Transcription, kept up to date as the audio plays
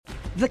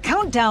The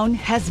countdown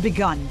has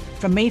begun.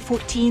 From May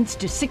 14th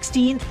to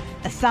 16th,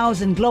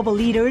 1,000 global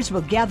leaders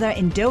will gather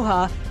in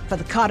Doha for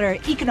the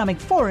Qatar Economic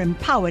Forum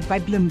powered by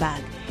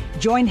Bloomberg.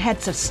 Join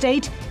heads of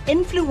state,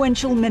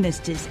 influential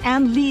ministers,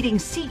 and leading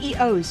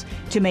CEOs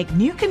to make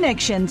new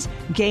connections,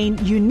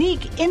 gain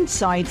unique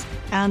insights,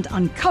 and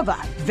uncover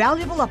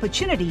valuable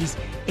opportunities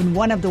in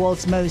one of the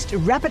world's most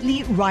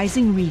rapidly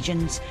rising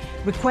regions.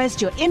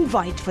 Request your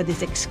invite for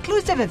this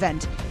exclusive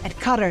event at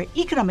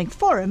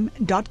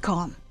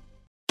QatarEconomicForum.com.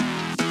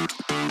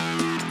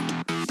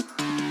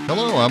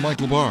 Hello, I'm Mike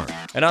LeBar.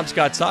 And I'm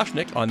Scott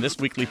Soshnick. On this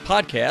weekly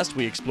podcast,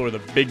 we explore the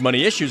big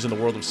money issues in the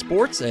world of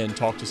sports and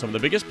talk to some of the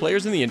biggest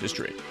players in the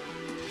industry.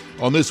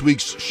 On this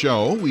week's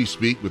show, we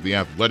speak with the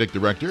athletic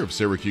director of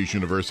Syracuse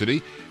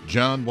University,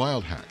 John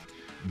Wildhack.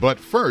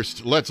 But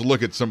first, let's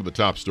look at some of the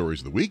top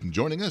stories of the week. And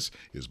joining us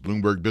is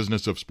Bloomberg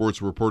Business of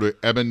Sports reporter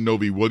Eben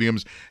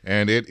Novy-Williams,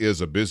 and it is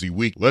a busy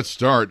week. Let's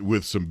start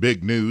with some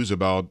big news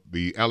about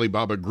the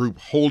Alibaba Group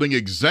holding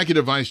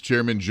Executive Vice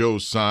Chairman Joe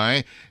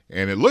Tsai,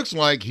 and it looks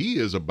like he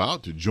is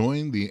about to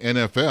join the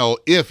NFL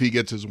if he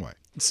gets his way.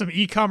 Some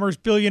e-commerce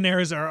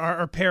billionaires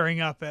are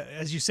pairing up.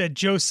 As you said,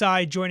 Joe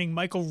Tsai joining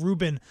Michael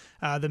Rubin,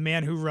 the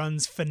man who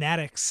runs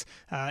Fanatics,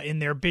 in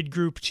their bid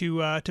group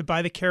to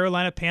buy the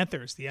Carolina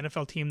Panthers, the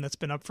NFL team that's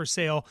been up for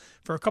sale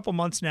for a couple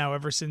months now,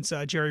 ever since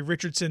Jerry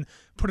Richardson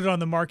put it on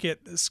the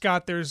market.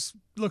 Scott,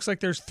 looks like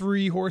there's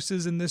three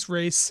horses in this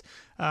race.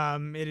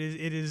 It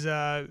is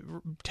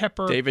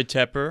Tepper, David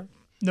Tepper,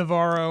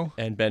 Navarro,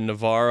 and Ben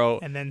Navarro,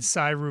 and then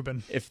Tsai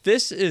Rubin. If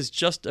this is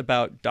just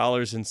about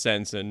dollars and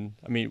cents, and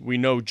I mean, we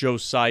know Joe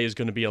Tsai is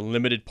going to be a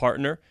limited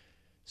partner,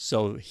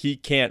 so he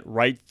can't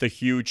write the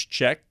huge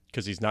check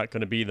because he's not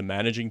going to be the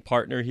managing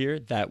partner here.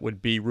 That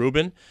would be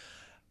Rubin.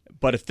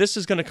 But if this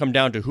is going to come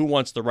down to who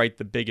wants to write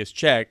the biggest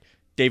check,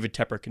 David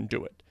Tepper can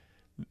do it.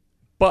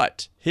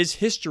 But his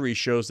history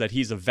shows that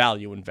he's a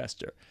value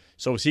investor.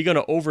 So is he going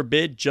to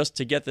overbid just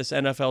to get this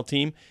NFL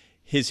team?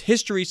 His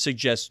history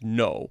suggests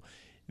no.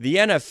 The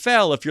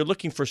NFL, if you're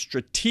looking for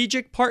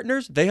strategic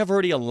partners, they have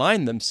already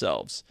aligned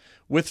themselves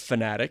with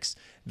Fanatics.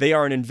 They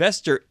are an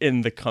investor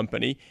in the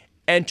company.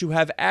 And to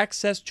have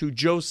access to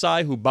Joe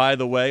Tsai, who, by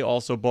the way,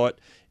 also bought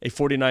a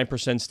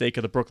 49% stake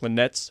of the Brooklyn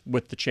Nets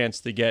with the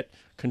chance to get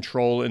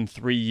control in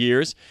 3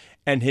 years,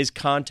 and his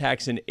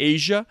contacts in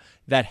Asia,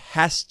 that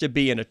has to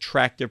be an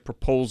attractive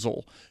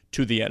proposal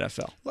to the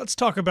NFL. Let's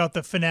talk about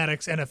the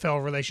Fanatics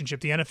NFL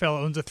relationship. The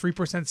NFL owns a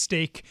 3%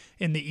 stake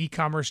in the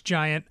e-commerce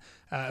giant.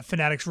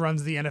 Fanatics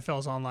runs the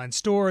NFL's online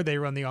store. They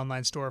run the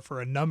online store for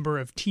a number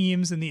of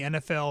teams in the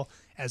NFL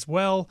as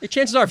well.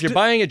 Chances are, if you're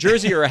buying a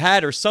jersey or a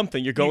hat or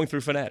something, you're going through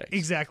Fanatics.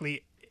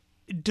 Exactly.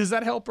 Does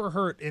that help or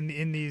hurt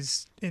in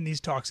these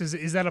talks?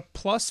 Is that a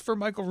plus for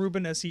Michael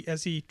Rubin as he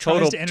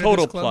tries to enter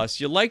total this club? Plus.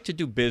 You like to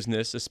do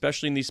business,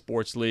 especially in these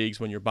sports leagues,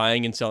 when you're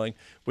buying and selling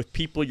with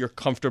people you're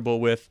comfortable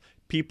with,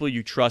 people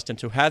you trust, and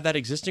to have that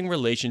existing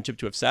relationship,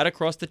 to have sat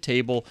across the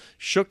table,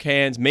 shook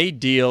hands, made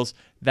deals,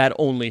 that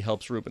only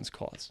helps Rubin's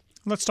cause.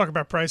 Let's talk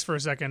about price for a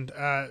second.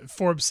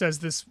 Forbes says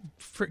this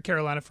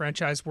Carolina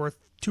franchise worth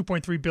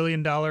 $2.3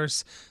 billion.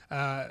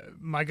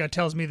 My gut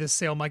tells me this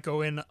sale might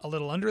go in a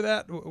little under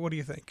that. What do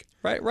you think?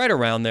 Right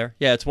around there.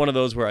 Yeah, it's one of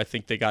those where I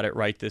think they got it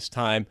right this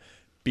time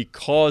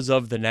because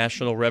of the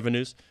national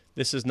revenues.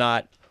 This is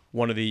not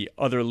one of the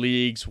other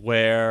leagues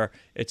where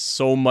it's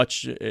so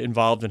much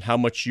involved in how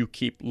much you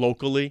keep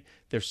locally.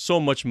 There's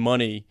so much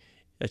money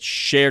that's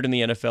shared in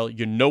the NFL.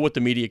 You know what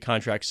the media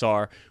contracts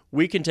are.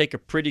 We can take a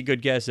pretty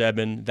good guess,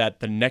 Eben, that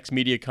the next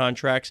media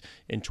contracts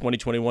in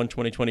 2021,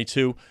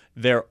 2022,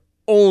 they're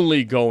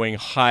only going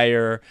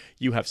higher.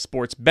 You have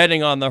sports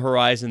betting on the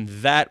horizon.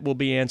 That will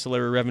be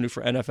ancillary revenue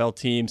for NFL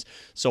teams.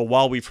 So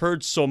while we've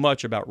heard so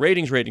much about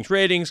ratings,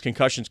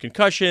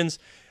 concussions,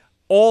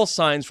 all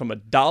signs from a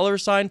dollar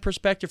sign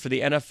perspective for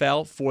the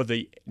NFL for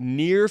the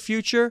near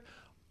future,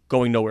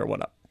 going nowhere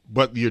one up.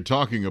 But you're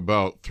talking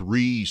about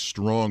three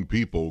strong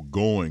people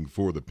going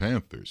for the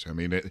Panthers. I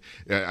mean,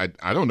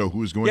 I don't know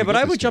who's going to get this. Yeah, but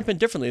I would jump in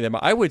differently there.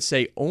 I would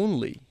say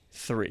only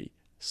three.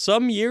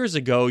 Some years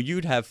ago,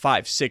 you'd have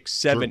 5, 6,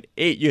 7,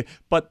 8.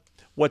 But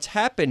what's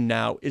happened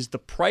now is the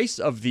price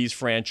of these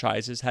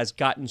franchises has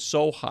gotten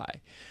so high.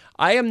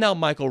 I am now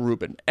Michael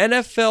Rubin.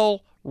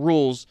 NFL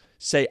rules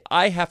say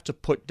I have to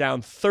put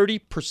down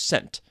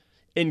 30%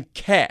 in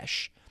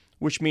cash,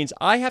 which means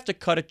I have to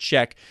cut a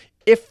check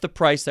if the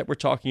price that we're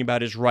talking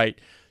about is right.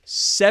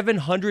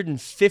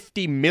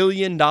 $750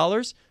 million.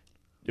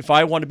 If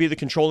I want to be the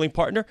controlling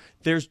partner,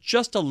 there's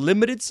just a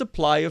limited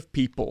supply of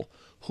people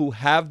who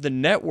have the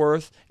net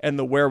worth and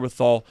the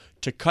wherewithal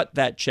to cut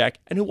that check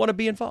and who want to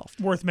be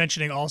involved. Worth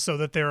mentioning also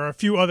that there are a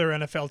few other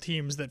NFL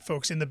teams that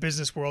folks in the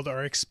business world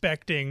are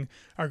expecting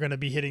are going to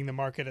be hitting the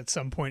market at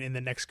some point in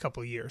the next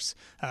couple of years.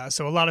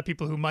 So a lot of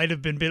people who might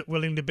have been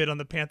willing to bid on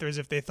the Panthers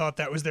if they thought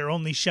that was their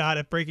only shot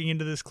at breaking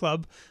into this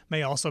club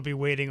may also be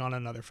waiting on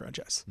another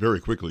franchise. Very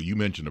quickly, you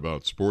mentioned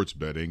about sports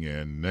betting,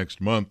 and next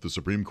month the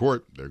Supreme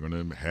Court, they're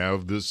going to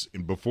have this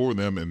before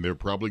them, and they'll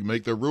probably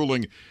make their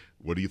ruling.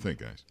 What do you think,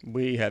 guys?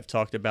 We have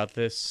talked about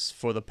this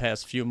for the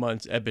past few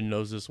months. Eben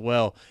knows as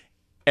well.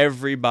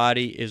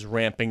 everybody is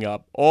ramping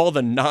up. All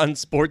the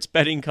non-sports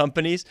betting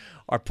companies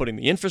are putting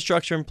the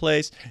infrastructure in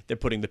place. They're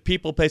putting the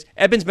people in place.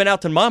 Eben's been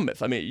out to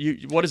Monmouth. I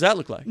mean, what does that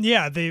look like?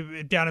 Yeah,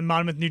 they down in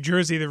Monmouth, New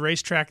Jersey, the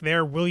racetrack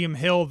there. William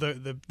Hill,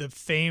 the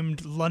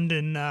famed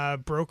London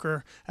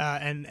broker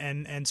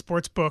and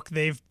sports book,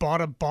 they've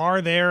bought a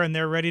bar there, and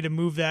they're ready to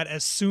move that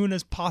as soon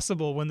as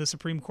possible when the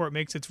Supreme Court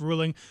makes its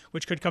ruling,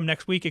 which could come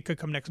next week. It could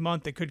come next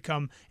month. It could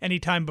come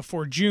anytime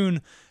before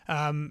June.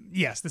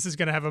 Yes, this is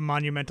going to have a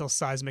monumental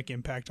seismic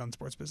impact on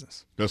sports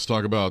business. Let's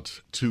talk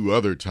about two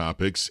other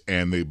topics,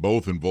 and they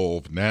both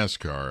involve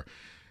NASCAR.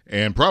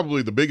 And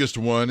probably the biggest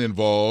one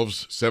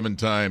involves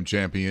seven-time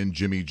champion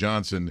Jimmy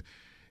Johnson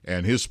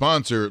and his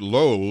sponsor,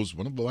 Lowe's,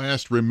 one of the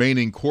last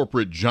remaining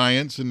corporate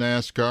giants in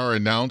NASCAR,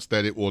 announced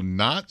that it will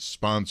not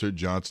sponsor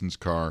Johnson's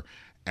car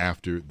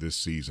after this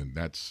season.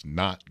 That's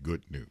not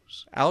good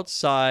news.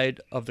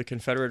 Outside of the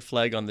Confederate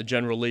flag on the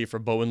General Lee for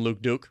Bo and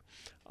Luke Duke,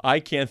 I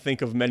can't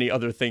think of many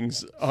other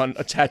things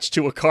attached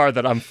to a car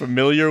that I'm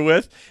familiar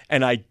with.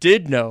 And I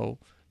did know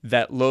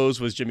that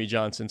Lowe's was Jimmy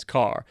Johnson's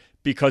car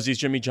because he's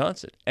Jimmy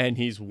Johnson and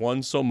he's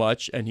won so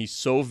much and he's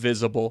so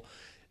visible.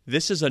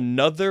 This is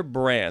another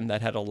brand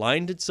that had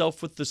aligned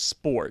itself with the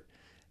sport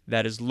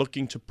that is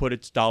looking to put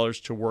its dollars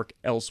to work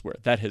elsewhere.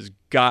 That has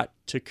got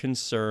to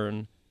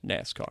concern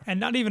NASCAR. And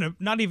not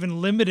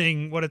even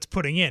limiting what it's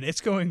putting in.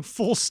 It's going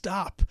full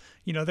stop.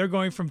 You know, they're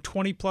going from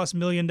 $20+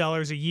 million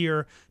a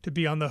year to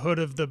be on the hood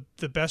of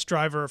the best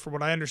driver, for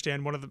what I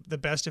understand, one of the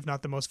best, if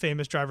not the most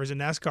famous drivers in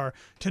NASCAR,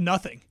 to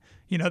nothing.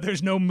 You know,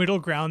 there's no middle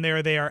ground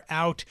there. They are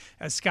out.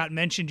 As Scott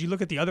mentioned, you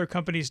look at the other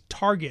companies,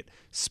 Target,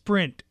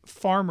 Sprint,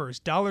 Farmers,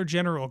 Dollar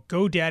General,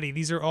 GoDaddy.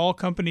 These are all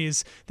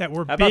companies that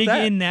were big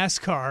in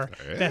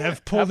NASCAR that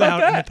have pulled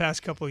out in the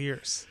past couple of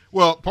years.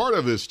 Well, part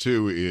of this,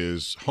 too,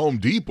 is Home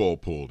Depot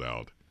pulled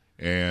out,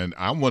 and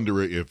I'm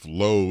wondering if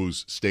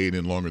Lowe's stayed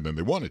in longer than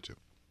they wanted to.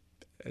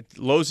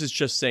 Lowe's is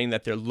just saying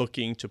that they're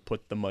looking to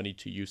put the money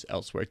to use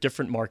elsewhere,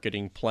 different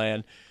marketing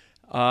plan.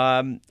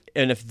 And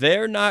if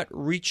they're not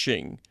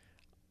reaching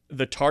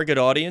the target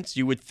audience,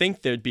 you would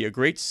think there'd be a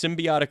great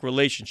symbiotic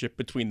relationship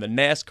between the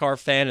NASCAR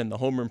fan and the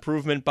home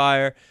improvement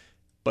buyer.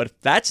 But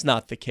if that's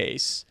not the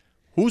case,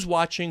 who's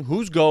watching,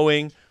 who's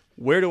going,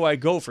 where do I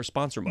go for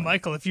sponsor money?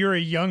 Michael, if you're a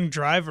young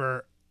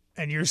driver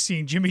and you're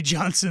seeing Jimmy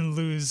Johnson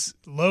lose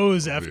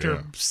Lowe's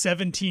after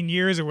 17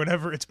 years or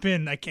whatever it's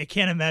been, I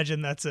can't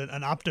imagine that's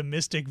an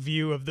optimistic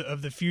view of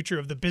the future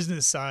of the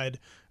business side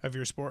of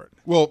your sport.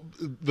 Well,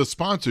 the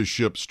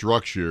sponsorship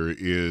structure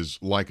is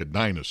like a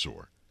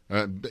dinosaur.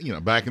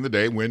 Back in the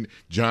day when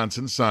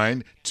Johnson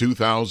signed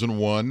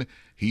 2001,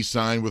 he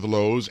signed with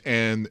Lowe's,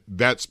 and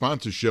that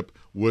sponsorship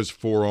was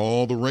for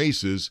all the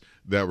races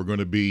that were going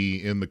to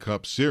be in the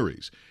Cup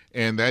Series.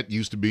 And that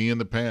used to be in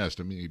the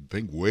past. I mean,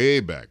 think way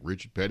back.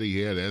 Richard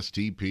Petty had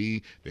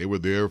STP. They were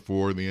there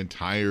for the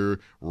entire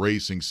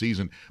racing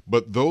season.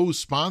 But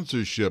those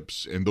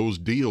sponsorships and those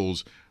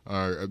deals,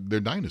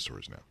 they're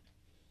dinosaurs now.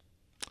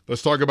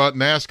 Let's talk about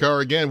NASCAR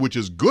again, which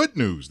is good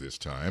news this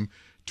time.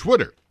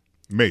 Twitter,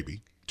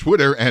 maybe.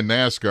 Twitter and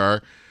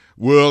NASCAR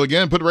will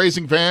again put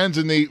racing fans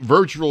in the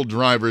virtual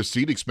driver's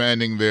seat,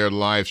 expanding their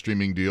live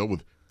streaming deal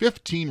with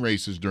 15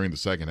 races during the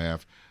second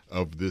half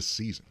of this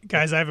season.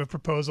 Guys, I have a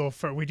proposal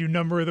for we do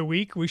number of the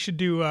week. We should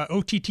do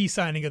OTT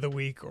signing of the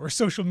week or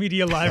social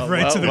media live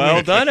rights of the week.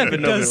 Well done, Evan. It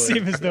does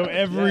seem as though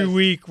every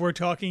week we're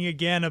talking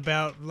again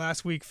about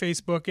last week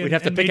Facebook and we'd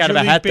have to pick Major out of a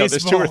League hat, though.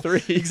 Baseball. There's two or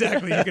three.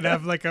 Exactly. You could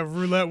have like a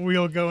roulette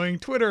wheel going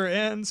Twitter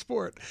and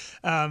sport.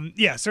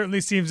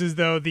 Certainly seems as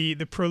though the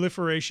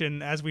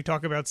proliferation, as we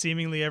talk about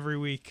seemingly every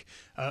week,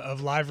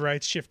 of live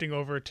rights shifting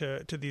over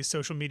to these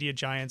social media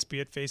giants, be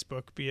it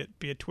Facebook, be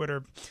it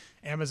Twitter,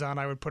 Amazon,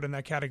 I would put in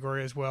that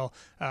category as well.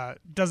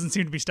 Doesn't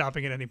seem to be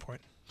stopping at any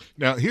point.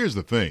 Now, here's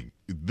the thing.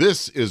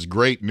 This is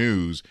great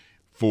news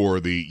for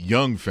the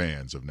young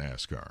fans of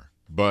NASCAR.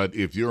 But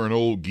if you're an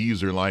old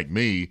geezer like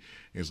me,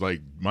 it's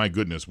like, my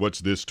goodness, what's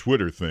this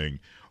Twitter thing?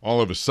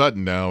 All of a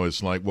sudden now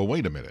it's like, well,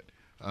 wait a minute.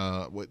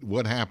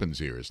 What happens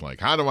here? It's like,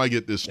 how do I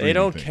get this? They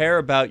don't care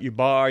about you,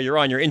 Bar. You're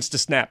on your Insta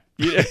Snap.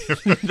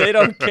 They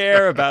don't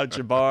care about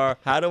Jabbar.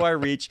 How do I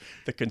reach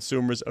the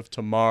consumers of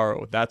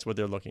tomorrow? That's what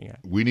they're looking at.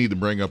 We need to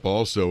bring up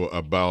also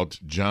about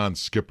John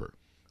Skipper.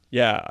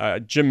 Yeah,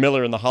 Jim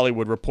Miller in The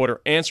Hollywood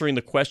Reporter answering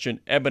the question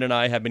Eben and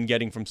I have been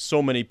getting from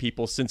so many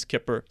people since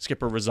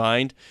Skipper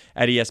resigned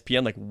at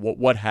ESPN. Like,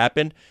 what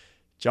happened?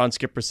 John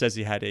Skipper says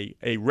he had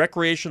a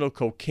recreational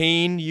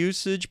cocaine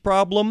usage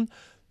problem,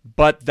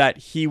 but that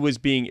he was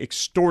being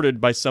extorted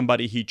by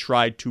somebody he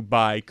tried to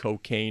buy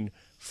cocaine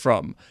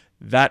from.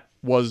 That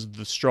was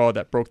the straw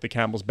that broke the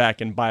camel's back,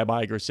 and Bob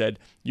Iger said,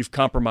 you've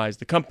compromised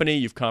the company,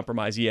 you've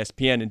compromised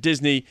ESPN and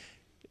Disney,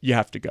 you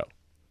have to go.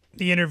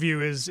 The interview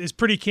is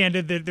pretty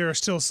candid. There are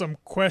still some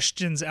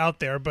questions out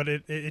there, but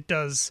it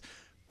does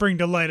bring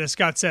to light, as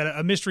Scott said,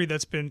 a mystery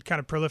that's been kind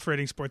of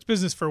proliferating sports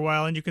business for a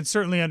while, and you can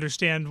certainly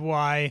understand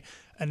why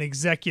a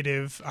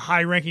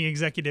high-ranking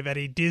executive at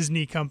a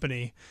Disney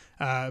company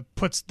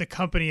puts the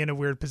company in a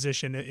weird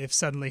position if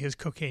suddenly his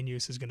cocaine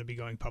use is going to be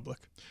going public.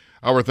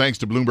 Our thanks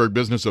to Bloomberg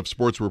Business of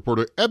Sports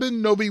reporter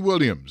Eben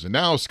Novy-Williams. And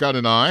now Scott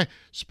and I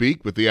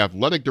speak with the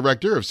athletic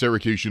director of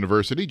Syracuse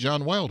University,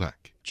 John Wildhack.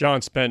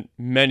 John spent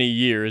many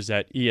years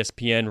at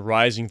ESPN,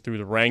 rising through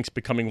the ranks,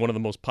 becoming one of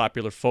the most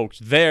popular folks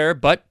there,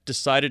 but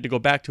decided to go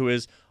back to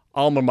his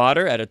alma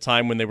mater at a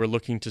time when they were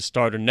looking to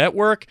start a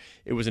network.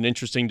 It was an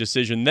interesting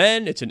decision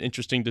then. It's an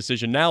interesting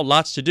decision now.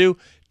 Lots to do.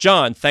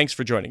 John, thanks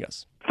for joining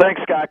us.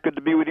 Thanks, Scott. Good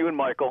to be with you and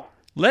Michael.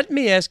 Let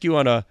me ask you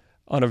on a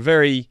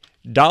very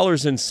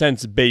dollars and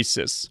cents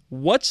basis,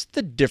 what's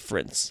the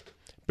difference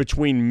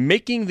between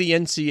making the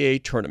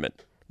NCAA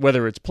tournament,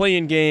 whether it's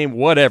play-in game,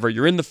 whatever,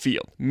 you're in the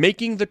field,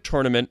 making the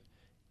tournament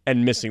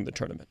and missing the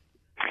tournament?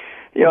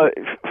 You know,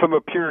 from a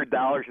pure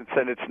dollars and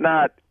cents,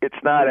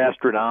 it's not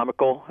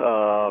astronomical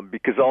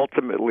because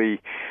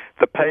ultimately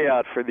the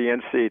payout for the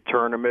NCAA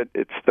tournament,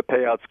 the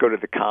payouts go to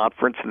the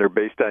conference and they're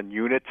based on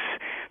units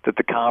that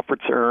the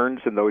conference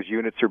earns, and those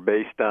units are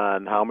based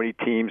on how many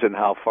teams and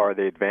how far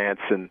they advance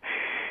in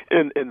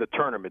the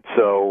tournament.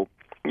 So,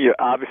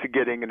 obviously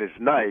getting in is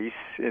nice,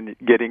 and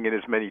getting in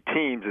as many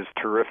teams is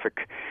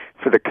terrific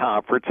for the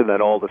conference and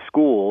then all the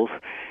schools.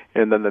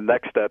 And then the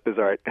next step is,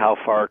 all right, how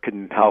far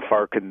can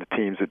the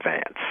teams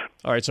advance?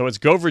 All right, so it's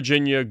go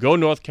Virginia, go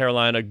North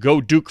Carolina, go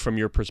Duke from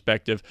your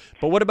perspective.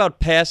 But what about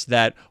past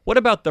that? What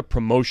about the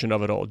promotion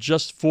of it all,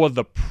 just for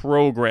the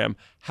program?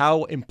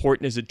 How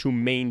important is it to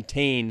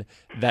maintain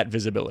that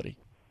visibility?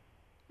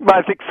 But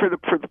I think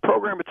for the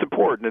program, it's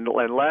important. And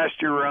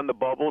last year we were on the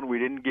bubble and we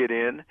didn't get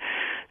in.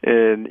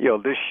 And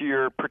this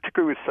year,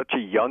 particularly with such a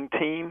young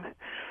team,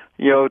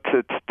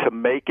 to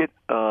make it,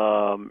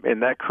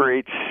 and that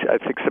creates, I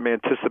think, some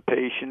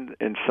anticipation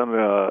and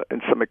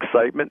some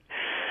excitement,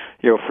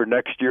 for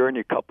next year. And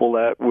you couple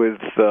that with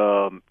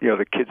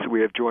the kids that we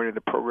have joining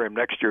the program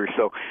next year.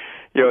 So,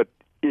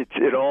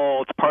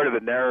 it's part of the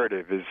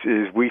narrative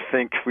is we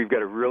think we've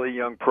got a really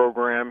young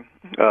program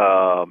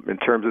in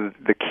terms of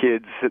the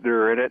kids that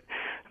are in it.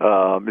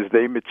 As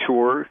they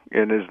mature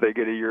and as they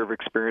get a year of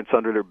experience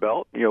under their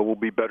belt, we'll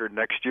be better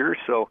next year.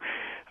 So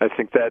I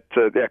think that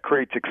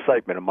creates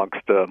excitement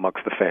amongst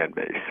the fan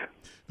base.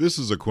 This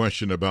is a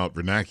question about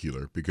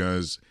vernacular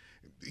because,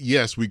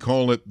 yes, we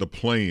call it the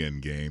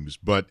play-in games,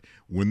 but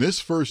when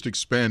this first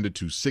expanded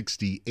to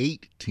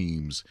 68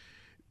 teams,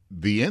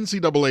 the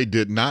NCAA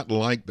did not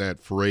like that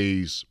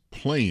phrase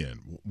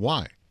play-in.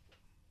 Why?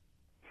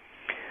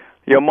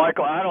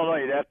 Michael, I don't know.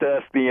 You'd have to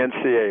ask the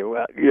NCAA.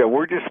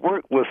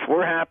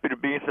 We're happy to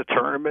be in the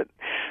tournament,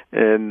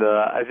 and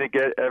I think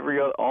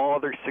all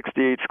other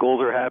 68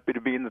 schools are happy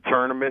to be in the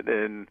tournament.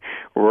 And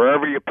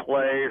wherever you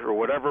play or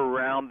whatever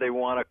round they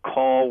want to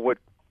call what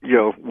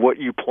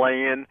you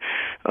play in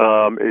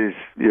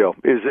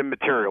is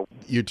immaterial.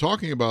 You're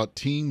talking about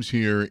teams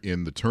here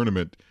in the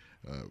tournament.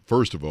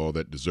 First of all,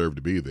 that deserve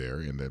to be there,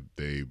 and that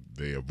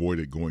they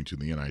avoided going to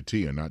the NIT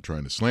and not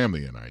trying to slam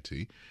the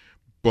NIT.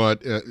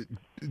 But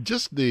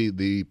just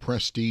the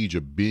prestige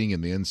of being in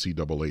the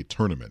NCAA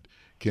tournament,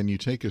 can you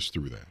take us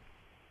through that?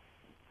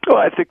 Well,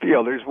 I think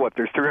there's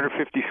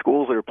 350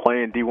 schools that are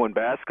playing D1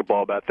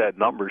 basketball, about that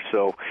number.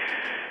 So,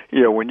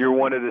 when you're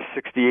one of the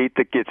 68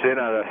 that gets in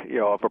out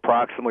of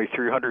approximately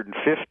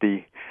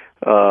 350,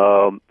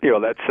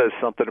 that says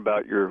something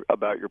about your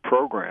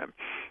program.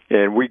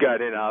 And we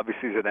got in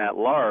obviously as an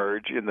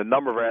at-large, and the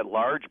number of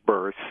at-large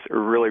berths are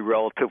really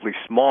relatively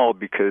small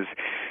because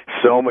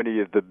so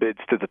many of the bids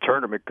to the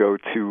tournament go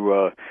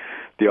to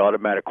the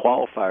automatic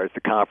qualifiers,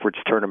 the conference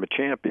tournament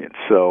champions.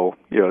 So,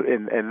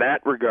 in that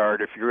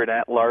regard, if you're an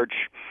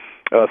at-large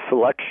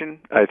selection,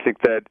 I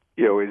think that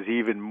is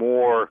even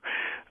more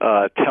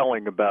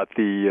telling about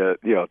the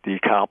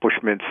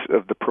accomplishments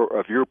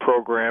of your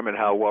program and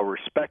how well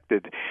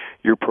respected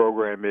your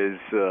program is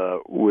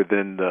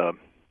within the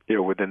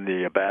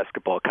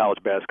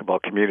college basketball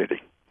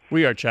community.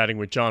 We are chatting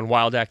with John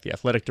Wildhack, the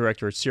athletic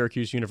director at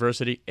Syracuse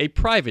University, a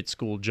private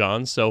school,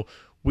 John, so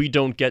we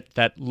don't get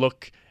that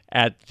look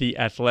at the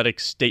athletic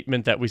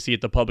statement that we see at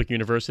the public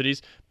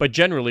universities. But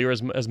generally, or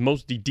as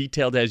mostly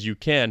detailed as you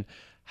can,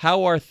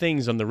 how are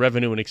things on the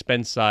revenue and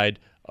expense side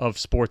of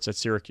sports at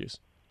Syracuse?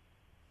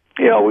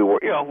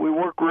 We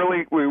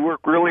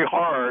work really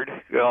hard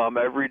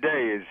every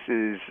day.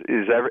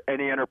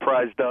 Any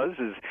enterprise does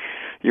is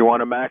you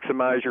want to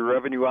maximize your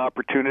revenue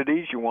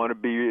opportunities. You want to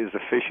be as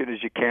efficient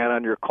as you can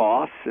on your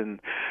costs, and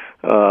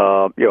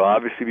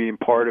obviously being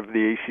part of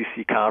the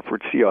ACC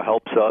conference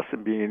helps us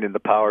in being in the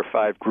Power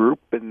 5 group,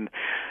 and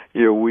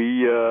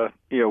we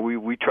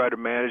try to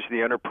manage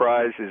the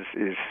enterprise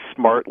as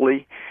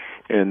smartly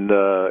and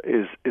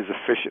as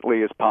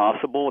efficiently as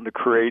possible, and to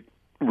create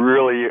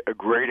really a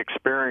great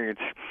experience,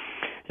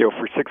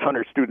 for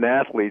 600 student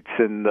athletes,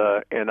 and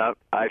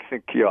I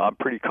think I'm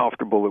pretty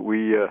comfortable that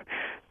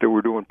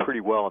we're doing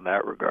pretty well in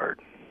that regard.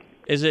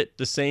 Is it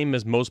the same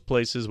as most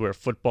places where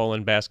football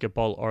and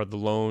basketball are the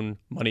lone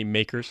money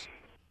makers?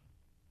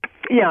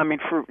 Yeah, I mean,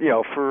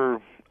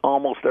 for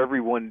almost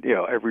everyone,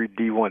 every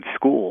D1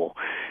 school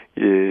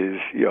is,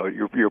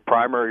 your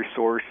primary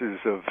sources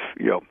of,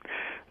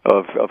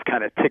 of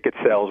kind of ticket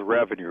sales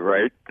revenue,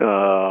 right,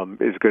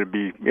 is going to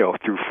be,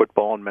 through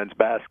football and men's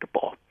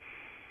basketball.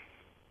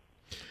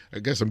 I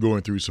guess I'm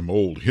going through some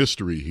old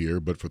history here,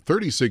 but for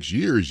 36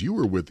 years you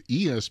were with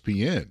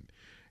ESPN.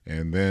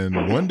 And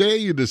then one day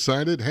you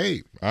decided,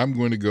 hey, I'm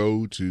going to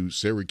go to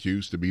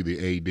Syracuse to be the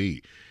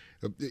AD.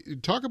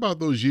 Talk about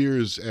those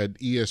years at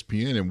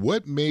ESPN and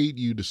what made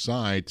you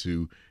decide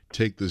to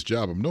take this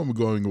job. I know I'm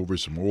going over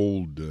some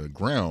old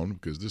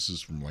ground because this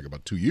is from like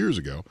about 2 years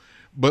ago.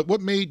 But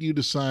what made you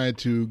decide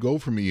to go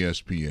from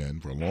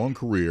ESPN for a long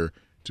career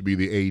to be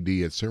the AD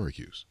at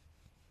Syracuse?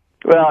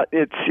 Well,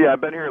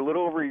 I've been here a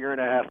little over a year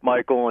and a half,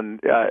 Michael, and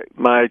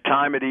my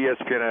time at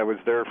ESPN, I was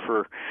there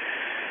for,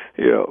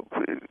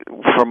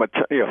 from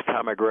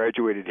time I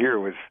graduated here,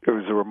 it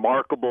was a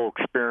remarkable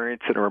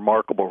experience and a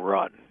remarkable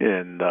run,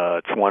 and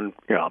it's one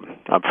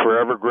I'm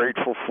forever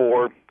grateful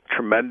for.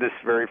 Tremendous,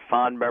 very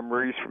fond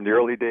memories from the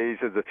early days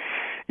of the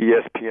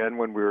ESPN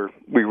when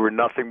we were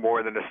nothing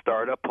more than a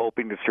startup,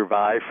 hoping to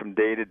survive from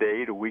day to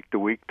day, to week, to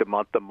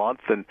month,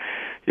 and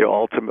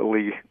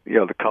ultimately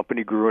the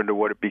company grew into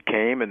what it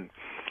became, and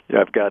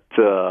I've got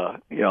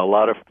a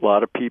lot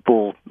of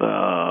people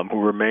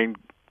who remain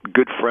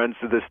good friends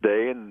to this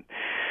day, and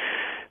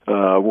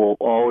will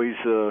always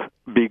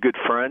be good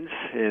friends,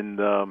 and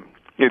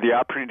the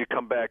opportunity to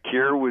come back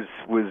here was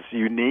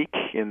unique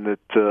in that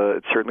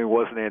it certainly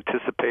wasn't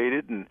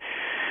anticipated. And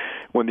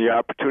when the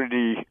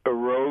opportunity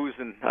arose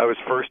and I was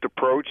first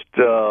approached,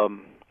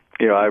 I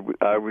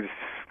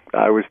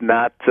was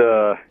not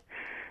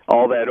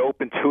all that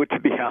open to it, to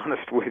be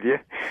honest with you,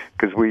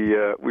 because we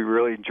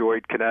really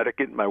enjoyed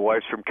Connecticut. My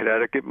wife's from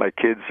Connecticut. My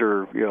kids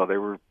are, they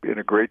were in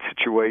a great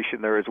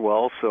situation there as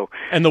well. So,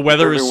 and the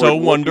weather is so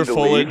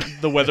wonderful.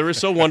 The weather is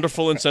so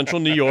wonderful in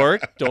Central New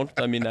York.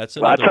 That's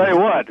another. I'll tell you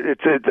what. I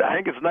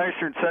think it's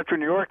nicer in Central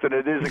New York than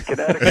it is in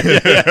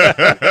Connecticut.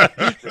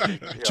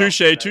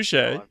 Touche. I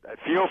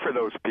feel for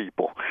those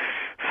people.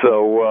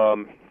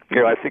 So.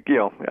 I think,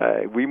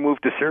 we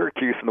moved to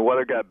Syracuse and the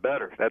weather got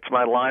better. That's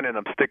my line, and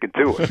I'm sticking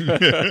to it.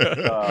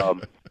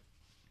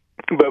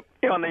 But,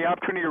 the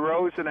opportunity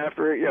arose, and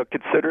after,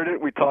 considered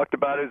it, we talked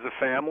about it as a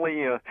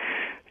family.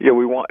 It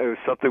was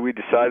something we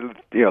decided,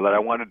 that I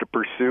wanted to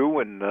pursue,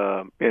 and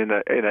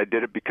I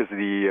did it because of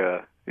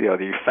the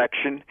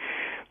affection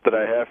that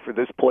I have for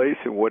this place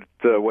and what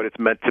it's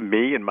meant to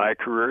me in my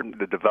career and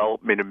the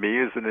development of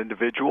me as an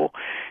individual.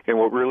 And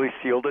what really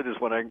sealed it is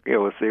when I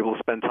was able to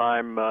spend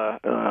time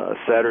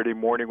Saturday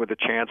morning with the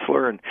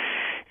chancellor and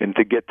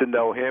to get to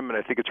know him. And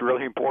I think it's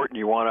really important.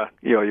 You want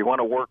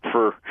to work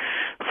for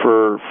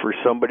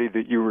somebody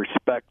that you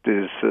respect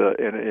in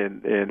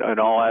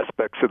all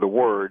aspects of the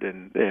word.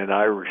 And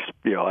I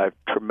have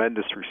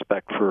tremendous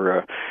respect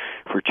for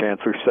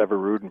Chancellor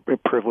Severud,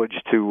 and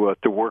privileged to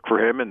work for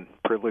him, and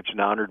privileged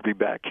and honored to be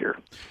back here.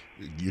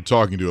 You're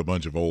talking to a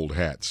bunch of old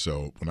hats,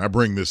 so when I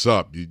bring this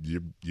up,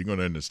 you're going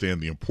to understand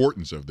the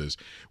importance of this.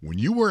 When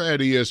you were at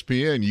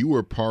ESPN, you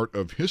were part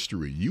of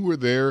history. You were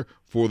there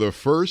for the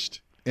first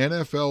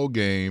NFL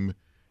game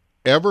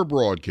ever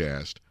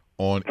broadcast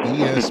on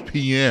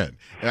ESPN.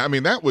 I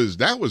mean, that was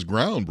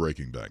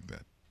groundbreaking back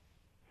then.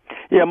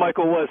 Yeah,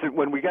 Michael, was it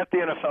when we got the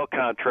NFL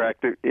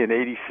contract in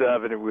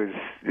 '87?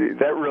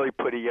 That really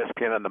put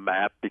ESPN on the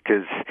map,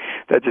 because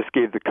that just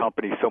gave the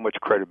company so much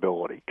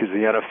credibility. Because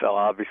the NFL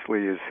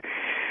obviously is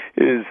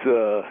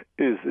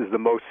the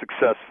most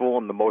successful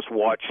and the most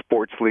watched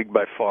sports league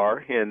by far,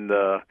 and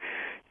when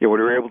we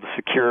were able to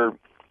secure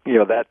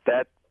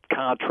that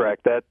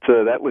contract,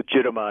 that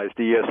legitimized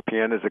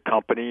ESPN as a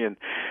company. And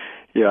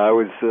I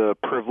was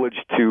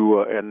privileged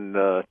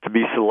to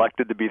be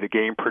selected to be the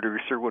game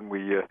producer when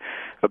we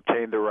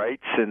obtained the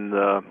rights, and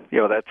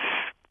that's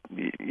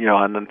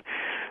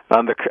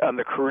on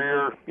the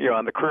career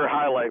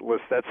highlight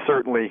list. That's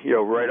certainly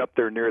right up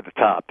there near the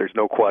top. There's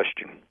no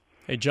question.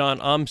 Hey John,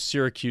 I'm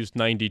Syracuse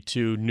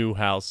 '92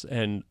 Newhouse,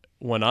 and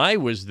when I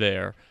was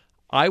there,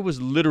 I was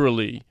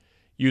literally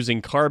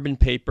using carbon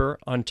paper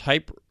on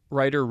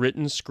typewriter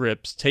written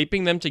scripts,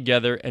 taping them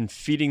together and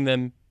feeding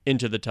them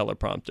into the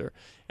teleprompter.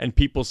 And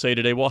people say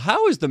today, well,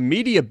 how has the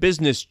media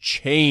business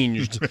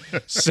changed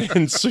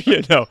since,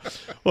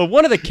 Well,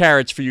 one of the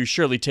carrots for you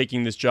surely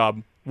taking this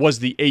job was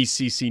the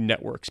ACC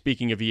network.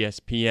 Speaking of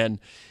ESPN,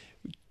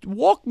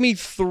 walk me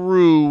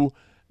through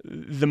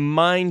the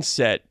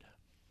mindset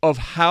of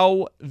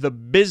how the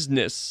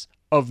business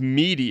of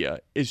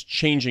media is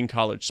changing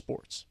college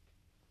sports.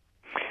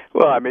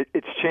 Well, I mean,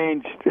 it's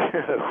changed,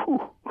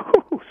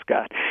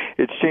 Scott,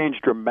 it's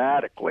changed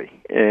dramatically.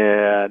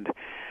 And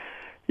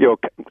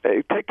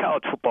take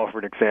college football for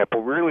an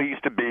example. Really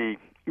used to be,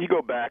 you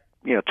go back,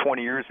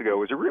 20 years ago, it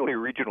was really a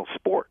regional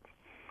sport,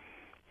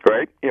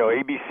 right?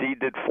 ABC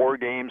did 4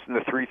 games in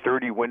the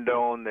 3:30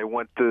 window, and they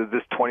went to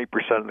this 20%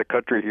 of the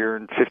country here,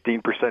 and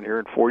 15% here,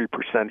 and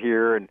 40%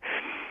 here, and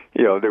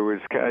there was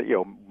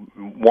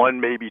one,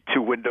 maybe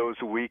two windows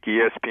a week.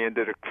 ESPN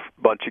did a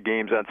bunch of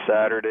games on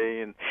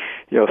Saturday, and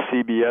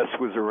CBS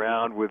was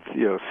around with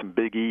some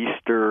Big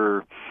East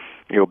or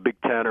Big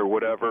Ten or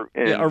whatever.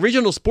 And a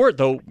regional sport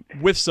though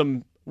with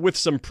some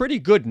pretty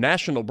good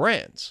national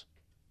brands.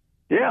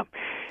 Yeah.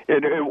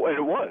 And it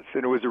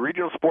was a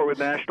regional sport with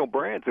national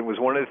brands. It was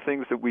one of the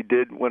things that we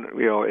did when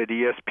at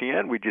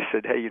ESPN. We just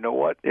said, hey, you know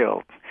what,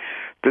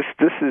 this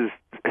is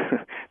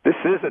this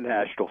is a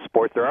national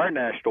sport. There are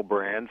national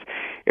brands,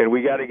 and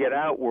we got to get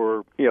out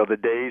where the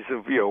days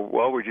of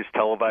we just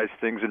televise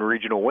things in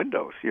regional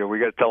windows. We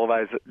got to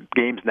televise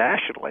games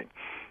nationally.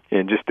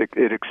 And just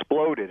it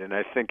exploded, and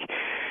I think,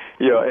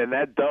 and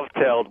that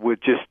dovetailed with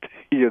just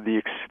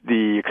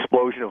the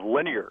explosion of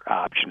linear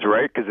options,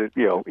 right? Because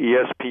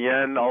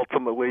ESPN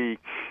ultimately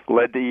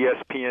led to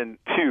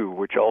ESPN2,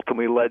 which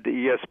ultimately led to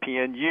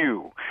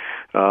ESPNU,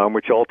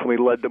 which ultimately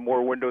led to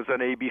more windows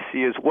on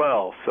ABC as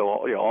well. So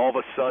all of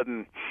a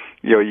sudden,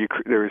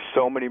 there's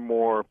so many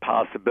more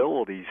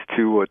possibilities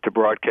to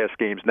broadcast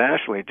games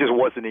nationally. It just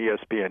wasn't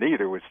ESPN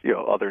either; it was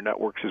other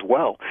networks as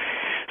well.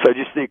 So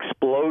just the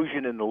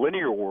explosion in the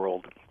linear world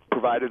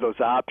provided those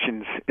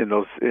options in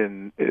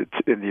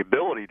the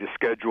ability to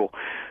schedule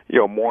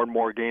more and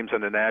more games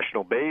on a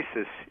national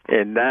basis.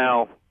 And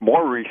now,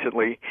 more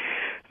recently,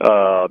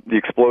 the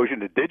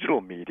explosion of digital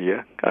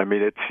media. I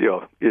mean, it's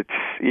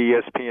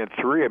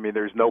ESPN3. I mean,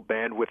 there's no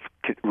bandwidth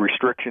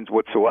restrictions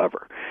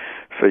whatsoever.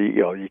 So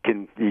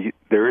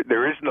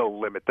there is no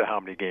limit to how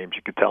many games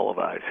you can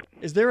televise.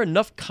 Is there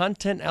enough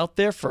content out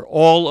there for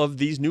all of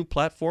these new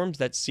platforms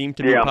that seem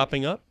to be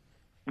popping up?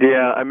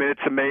 Yeah, I mean,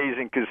 it's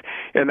amazing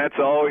and that's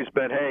always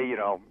been, hey,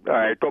 all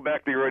right, go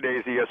back to the early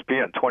days of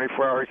ESPN,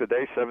 24 hours a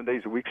day, 7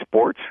 days a week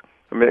sports.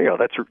 I mean,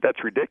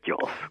 that's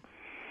ridiculous.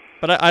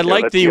 But I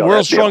like the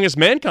World's Strongest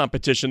Man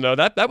competition, though.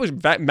 That was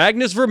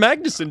Magnus ver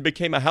Magnuson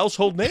became a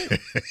household name.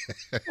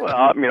 Well,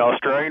 I mean,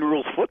 Australian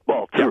rules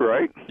football, too,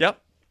 right? Yep.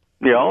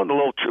 And the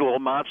little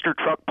monster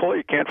truck pull,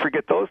 you can't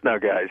forget those now,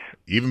 guys.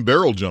 Even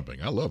barrel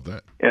jumping, I love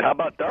that. And how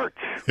about darts?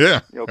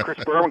 Yeah.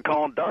 Chris Berman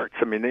calling darts.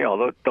 I mean,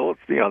 those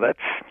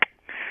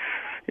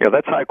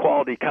that's high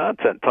quality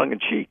content, tongue in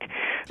cheek.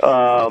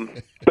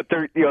 But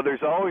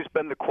there's always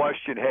been the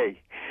question: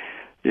 hey,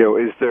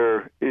 is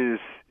there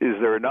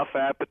enough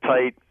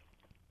appetite,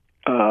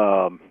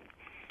 for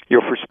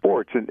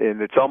sports?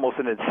 And it's almost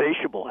an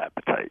insatiable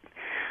appetite.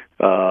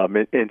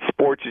 And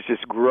sports has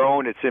just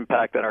grown. Its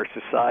impact on our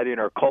society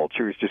and our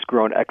culture has just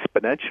grown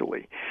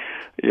exponentially,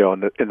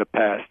 in the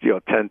past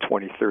 10,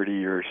 20, 30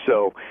 years.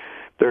 So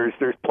there's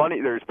plenty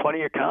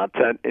of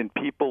content, and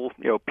people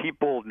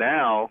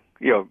now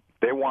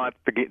they want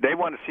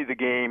to see the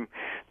game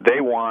they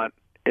want,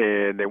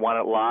 and they want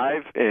it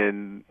live,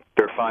 and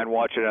they're fine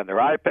watching it on their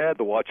iPad,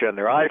 they'll watch it on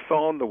their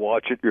iPhone, they'll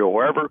watch it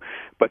wherever,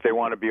 but they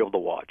want to be able to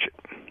watch it.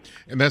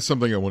 And that's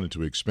something I wanted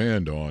to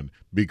expand on,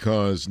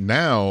 because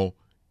now,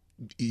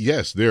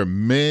 yes, there are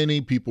many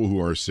people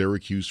who are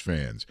Syracuse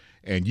fans,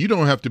 and you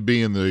don't have to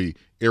be in the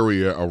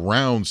area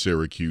around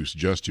Syracuse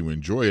just to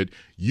enjoy it.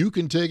 You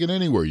can take it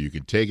anywhere. You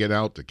can take it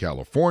out to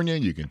California.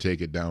 You can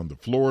take it down to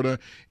Florida.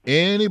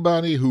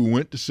 Anybody who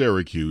went to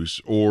Syracuse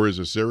or is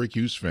a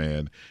Syracuse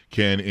fan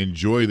can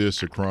enjoy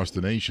this across the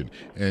nation.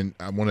 And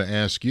I want to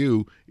ask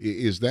you,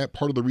 is that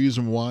part of the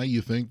reason why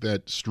you think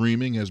that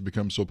streaming has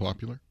become so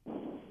popular?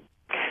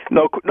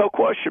 No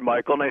question,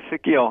 Michael. And I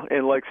think,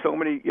 and like so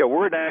many,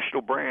 we're a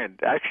national brand.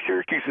 Actually,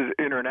 Syracuse is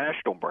an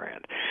international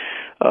brand.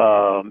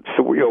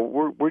 So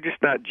we're just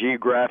not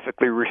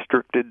geographically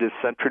restricted to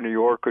Central New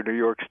York or New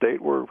York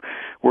State. We're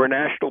a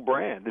national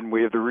brand, and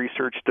we have the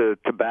research to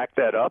back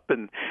that up.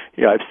 And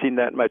I've seen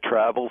that in my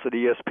travels at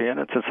ESPN,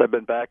 and since I've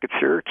been back at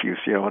Syracuse,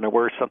 and I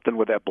wear something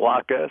with that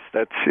block S.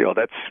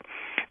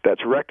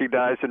 That's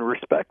recognized and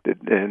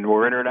respected, and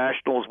we're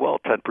international as well.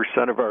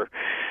 10% of our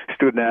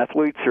student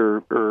athletes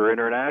are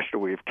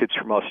international. We have kids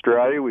from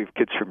Australia, we have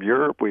kids from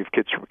Europe, we have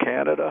kids from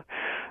Canada,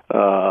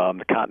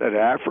 the continent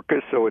of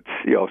Africa. So it's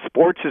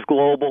sports is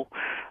global,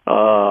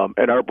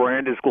 and our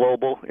brand is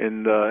global.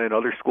 And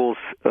other schools,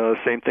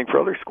 same thing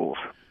for other schools.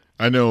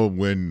 I know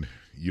when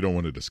you don't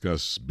want to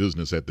discuss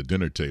business at the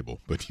dinner table,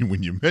 but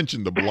when you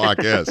mentioned the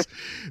Block S,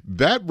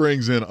 that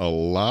brings in a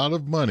lot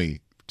of money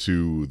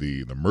to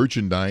the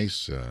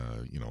merchandise,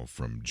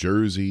 from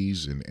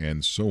jerseys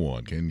and so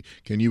on.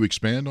 Can you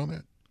expand on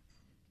that?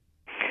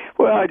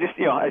 Well,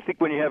 I think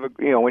when you have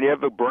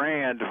a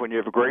brand, when you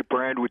have a great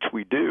brand, which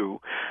we do,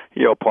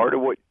 part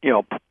of what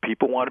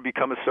people want to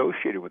become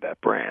associated with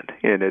that brand,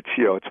 and it's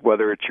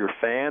whether it's your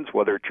fans,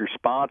 whether it's your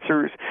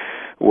sponsors,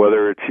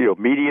 whether it's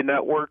media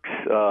networks,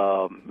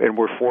 and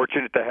we're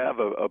fortunate to have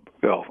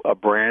a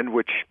brand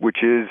which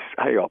is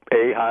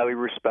highly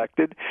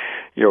respected,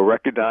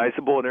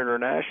 recognizable and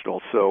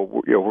international.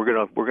 So we're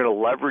gonna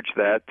leverage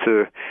that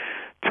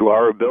to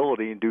our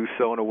ability and do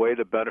so in a way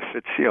that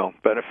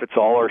benefits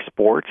all our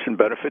sports and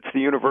benefits the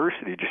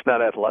university, just not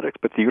athletics,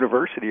 but the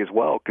university as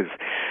well. Because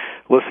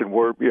listen,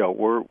 we're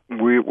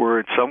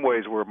in some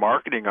ways we're a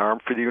marketing arm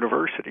for the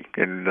university,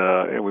 and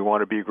we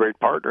want to be a great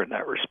partner in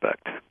that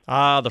respect.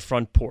 The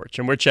front porch,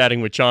 and we're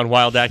chatting with John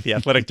Wildhack, the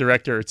athletic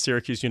director at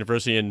Syracuse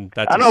University, and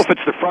that's I don't know if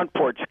it's the front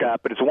porch,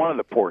 Scott, but it's one of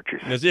the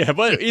porches. Yeah,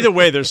 but either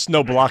way, there's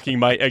snow blocking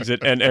my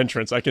exit and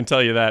entrance. I can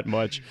tell you that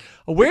much.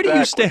 Where do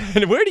you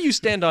stand? Where do you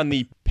stand on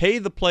the pay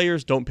the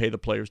players, don't pay the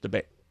players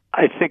debate?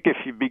 I think if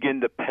you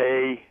begin to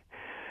pay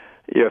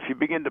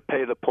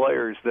the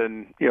players,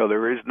 then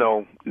there is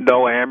no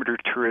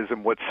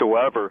amateurism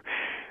whatsoever,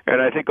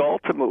 and I think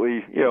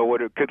ultimately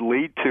what it could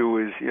lead to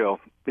is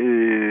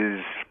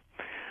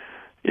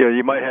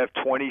you might have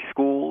 20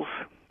 schools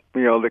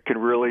that can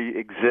really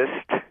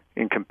exist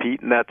and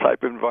compete in that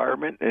type of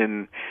environment,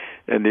 and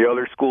the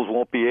other schools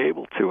won't be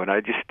able to. And I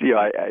just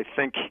I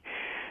think,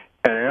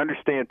 and I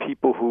understand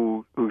people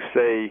who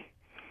say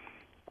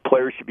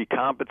players should be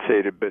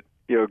compensated, but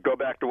go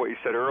back to what you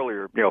said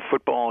earlier.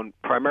 Football, and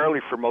primarily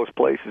for most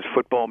places,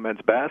 football and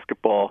men's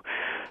basketball,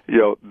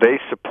 they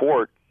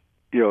support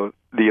the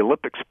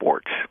Olympic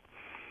sports.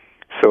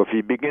 So if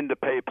you begin to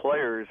pay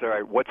players, all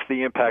right, what's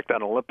the impact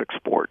on Olympic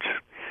sports?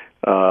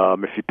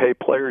 If you pay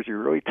players,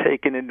 you're really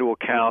taking into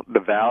account the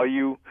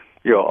value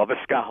of a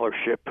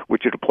scholarship,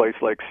 which at a place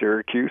like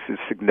Syracuse is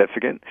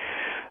significant.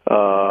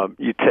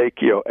 You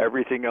take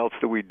everything else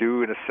that we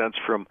do in a sense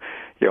from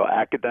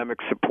academic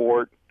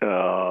support,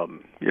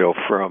 from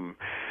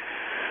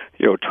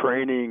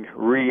training,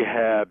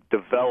 rehab,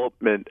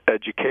 development,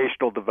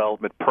 educational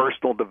development,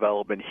 personal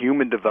development,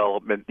 human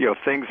development,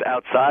 things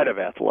outside of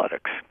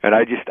athletics. And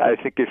I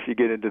think if you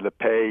get into the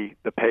pay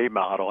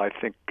model, I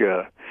think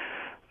the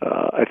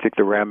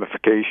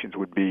ramifications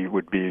would be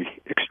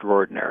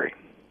extraordinary.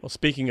 Well,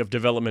 speaking of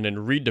development and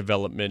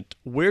redevelopment,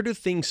 where do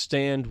things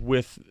stand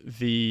with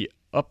the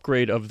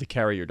upgrade of the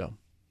Carrier Dome?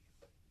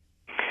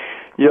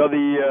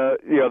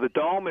 The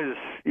dome is,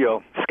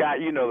 Scott,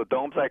 the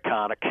dome's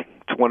iconic.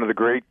 It's one of the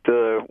great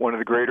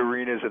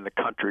arenas in the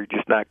country.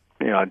 Just not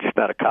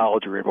a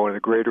college arena, but one of the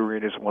great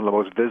arenas, one of the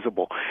most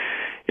visible.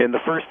 And the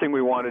first thing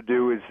we want to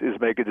do is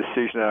make a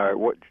decision. All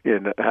right,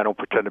 and I don't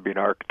pretend to be an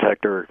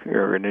architect or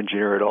an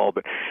engineer at all,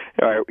 but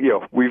all right,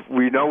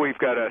 we know we've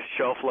got a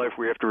shelf life.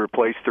 We have to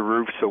replace the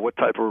roof. So what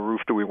type of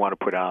roof do we want to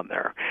put on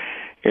there?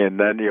 And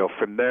then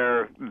from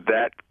there,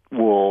 that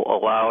will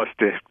allow us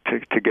to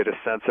get a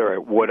sense. All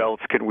right, what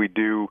else can we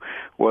do?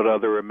 What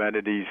other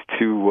amenities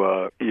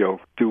do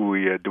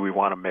we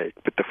want to make?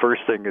 But the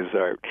first thing is,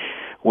 all right,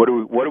 what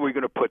are we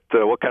going to put?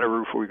 What kind of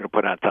roof are we going to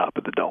put on top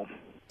of the dome?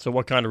 So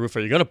what kind of roof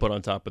are you going to put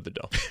on top of the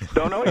dome?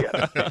 Don't know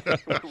yet.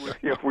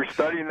 We're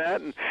studying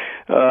that and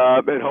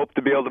hope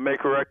to be able to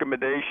make a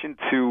recommendation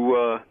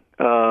to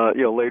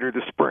later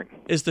this spring.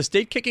 Is the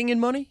state kicking in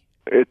money?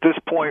 At this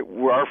point,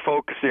 our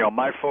focus,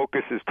 my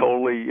focus is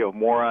totally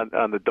more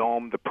on the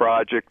dome, the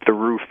project, the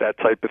roof, that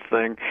type of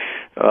thing.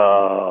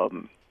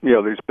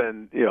 There's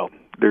been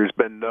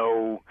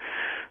no.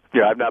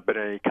 I've not been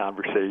in any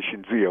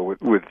conversations,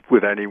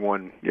 with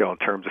anyone, in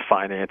terms of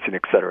financing,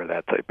 et cetera,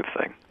 that type of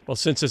thing. Well,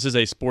 since this is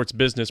a sports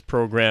business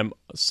program,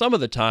 some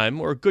of the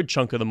time, or a good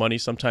chunk of the money,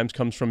 sometimes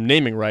comes from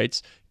naming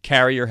rights.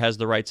 Carrier has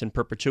the rights in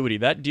perpetuity.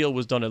 That deal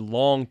was done a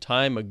long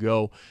time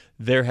ago.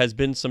 There has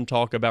been some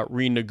talk about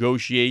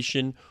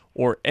renegotiation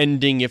or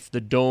ending if the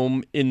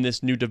dome in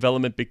this new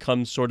development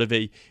becomes sort of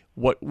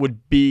what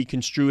would be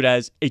construed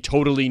as a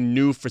totally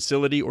new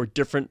facility or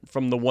different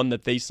from the one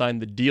that they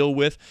signed the deal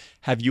with.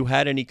 Have you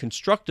had any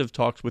constructive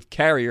talks with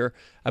Carrier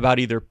about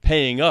either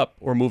paying up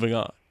or moving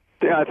on?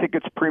 Yeah, I think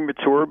it's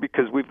premature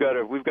because we've got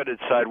to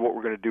decide what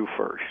we're going to do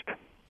first.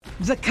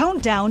 The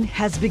countdown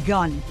has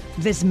begun.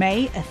 This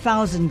May,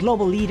 1,000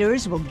 global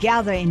leaders will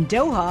gather in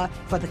Doha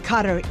for the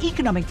Qatar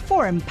Economic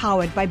Forum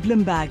powered by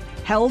Bloomberg,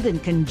 held in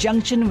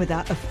conjunction with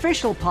our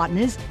official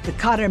partners, the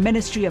Qatar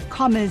Ministry of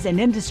Commerce and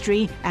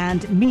Industry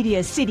and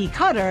Media City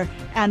Qatar,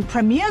 and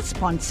premier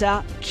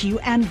sponsor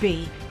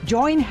QNB.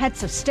 Join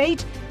heads of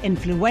state,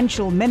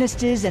 influential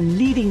ministers, and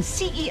leading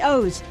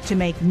CEOs to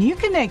make new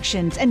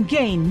connections and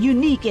gain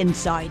unique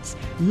insights.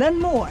 Learn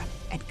more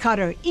at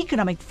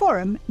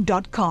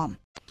QatarEconomicForum.com.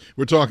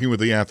 We're talking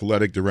with the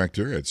athletic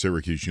director at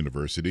Syracuse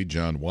University,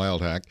 John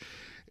Wildhack.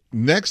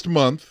 Next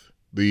month,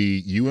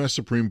 the U.S.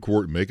 Supreme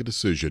Court make a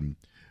decision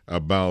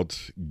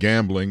about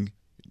gambling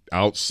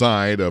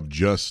outside of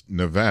just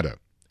Nevada.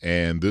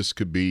 And this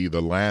could be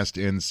the last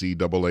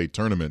NCAA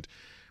tournament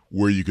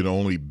where you can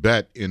only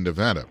bet in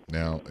Nevada.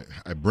 Now,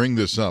 I bring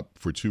this up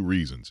for two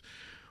reasons.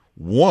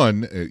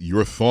 One,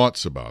 your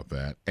thoughts about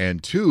that,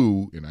 and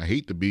two, and I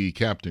hate to be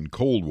Captain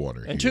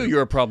Coldwater. And two,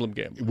 you're a problem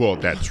gambler. Well,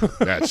 that's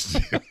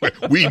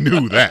we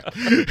knew that.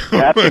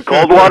 Captain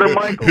Coldwater,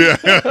 Michael. Yeah.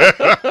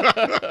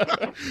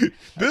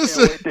 This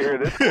I can't wait to hear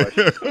this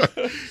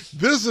question.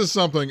 This is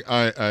something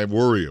I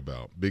worry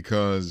about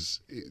because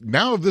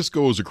now if this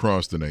goes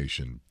across the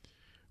nation,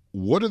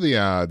 what are the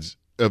odds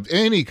of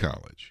any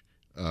college,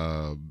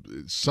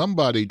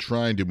 somebody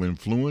trying to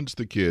influence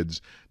the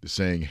kids to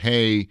saying,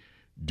 hey,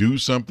 do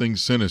something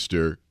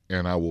sinister,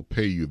 and I will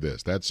pay you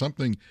this. That's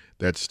something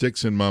that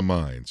sticks in my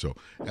mind. So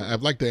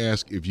I'd like to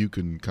ask if you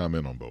can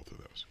comment on both of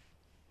those.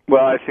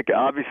 Well, I think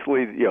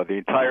obviously, the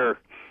entire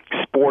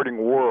sporting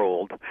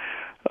world,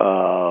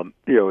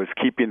 is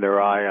keeping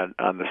their eye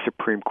on the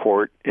Supreme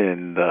Court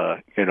and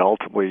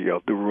ultimately,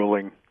 the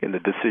ruling and the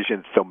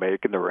decisions they'll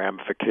make and the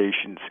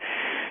ramifications,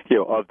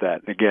 of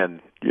that. And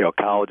again,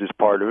 college is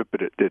part of it,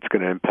 but it's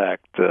going to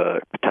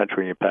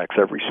potentially impacts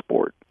every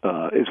sport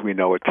as we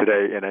know it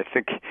today. And I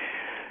think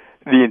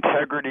the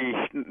integrity,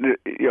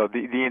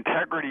 the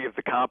integrity of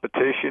the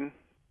competition.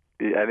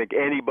 I think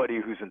anybody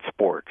who's in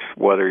sports,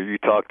 whether you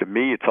talk to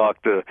me, you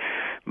talk to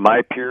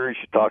my peers,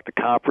 you talk to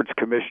conference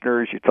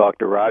commissioners, you talk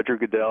to Roger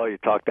Goodell, you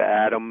talk to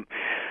Adam,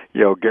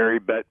 Gary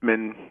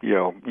Bettman,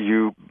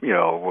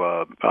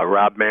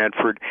 Rob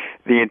Manfred,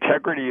 the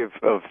integrity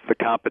of the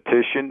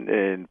competition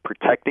and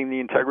protecting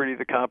the integrity of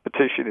the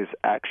competition is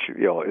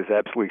actually, is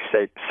absolutely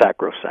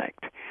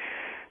sacrosanct.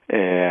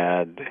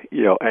 And,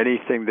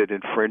 anything that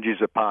infringes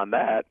upon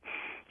that,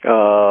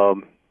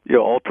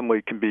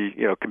 ultimately can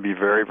be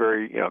very,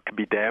 very, can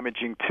be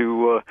damaging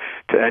to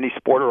any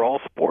sport or all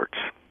sports.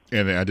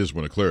 And I just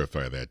want to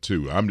clarify that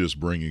too. I'm just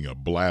bringing a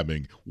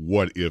blabbing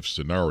what if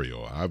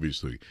scenario.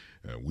 Obviously,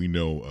 we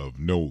know of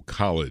no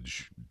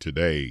college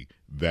today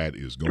that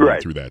is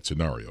going through that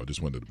scenario. I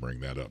just wanted to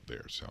bring that up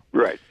there. So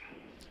right,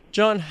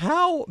 John,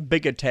 how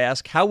big a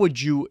task? How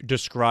would you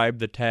describe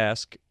the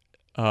task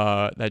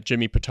that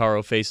Jimmy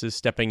Pitaro faces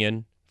stepping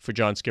in for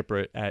John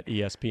Skipper at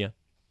ESPN?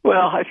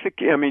 Well, I think,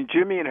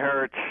 Jimmy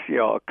inherits,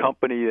 a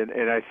company,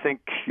 and I think,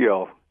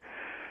 the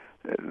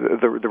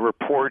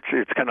reports,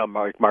 it's kind of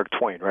like Mark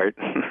Twain, right?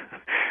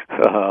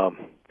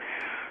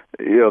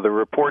 The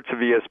reports of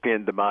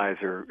ESPN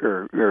demise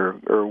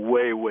are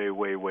way, way,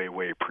 way, way,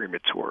 way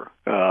premature.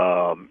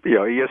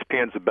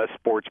 ESPN's the best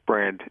sports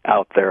brand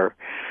out there.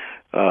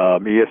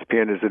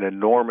 ESPN is an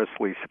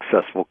enormously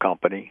successful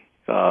company.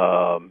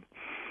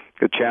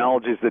 The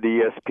challenges that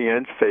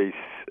ESPN face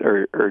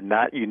are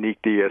not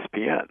unique to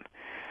ESPN.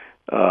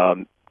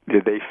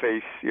 They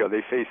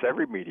face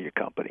every media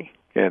company,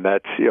 and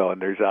that's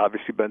and there's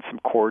obviously been some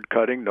cord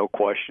cutting, no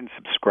question,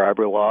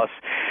 subscriber loss.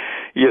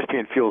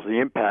 ESPN feels the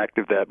impact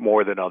of that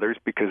more than others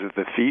because of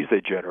the fees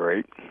they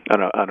generate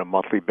on a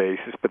monthly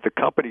basis. But the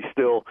company's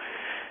still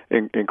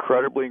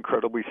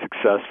incredibly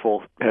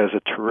successful, has a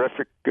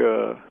terrific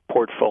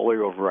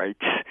portfolio of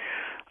rights.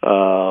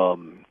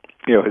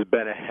 Has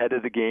been ahead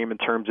of the game in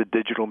terms of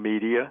digital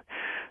media.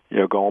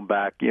 Going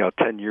back,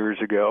 10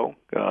 years ago,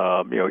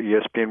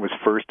 ESPN was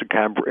first to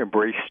kind of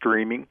embrace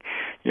streaming,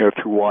 through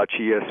Watch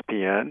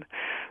ESPN.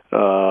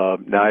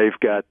 Now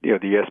you've got, the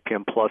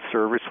ESPN Plus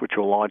service, which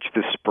will launch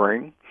this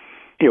spring,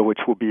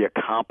 which will be a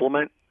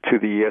complement to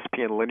the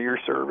ESPN linear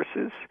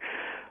services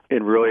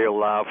and really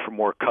allow for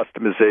more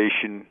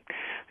customization,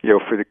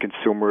 for the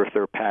consumer if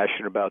they're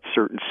passionate about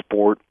certain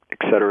sport, et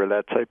cetera,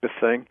 that type of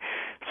thing.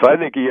 So I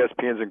think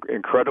ESPN's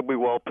incredibly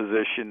well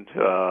positioned.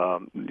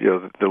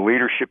 The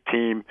leadership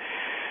team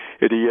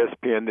at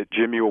ESPN that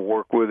Jimmy will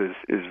work with is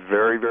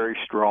very, very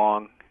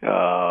strong.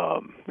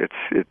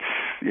 It's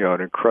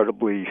an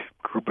incredibly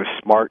group of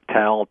smart,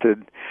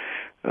 talented,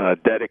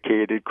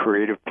 dedicated,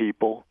 creative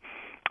people.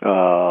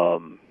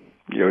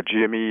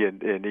 Jimmy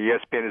and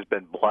ESPN has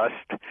been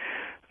blessed.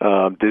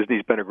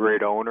 Disney's been a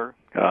great owner.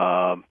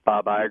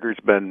 Bob Iger's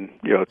been,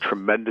 a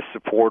tremendous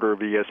supporter of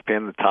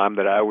ESPN the time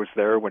that I was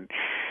there when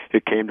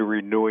it came to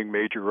renewing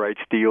major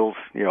rights deals.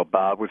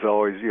 Bob was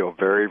always,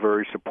 very,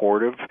 very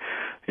supportive,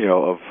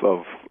 of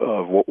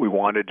what we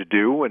wanted to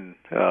do. And,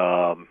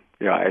 I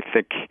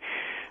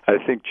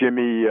think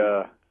Jimmy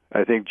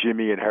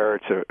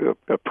inherits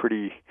a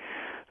pretty,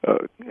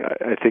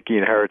 I think he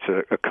inherits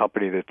a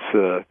company that's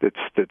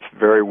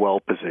very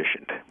well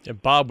positioned. Yeah,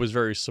 Bob was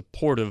very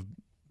supportive.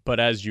 But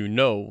as you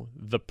know,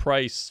 the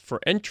price for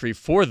entry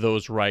for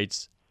those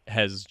rights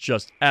has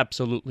just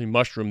absolutely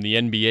mushroomed. The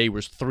NBA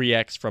was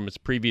 3x from its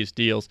previous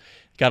deals.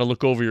 Got to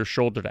look over your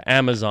shoulder to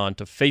Amazon,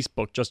 to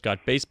Facebook, just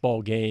got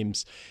baseball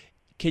games.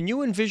 Can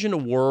you envision a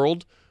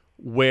world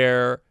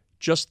where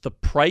just the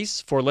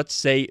price for, let's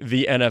say,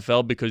 the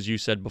NFL, because you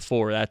said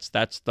before,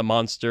 that's the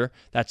monster,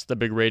 that's the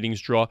big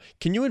ratings draw.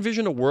 Can you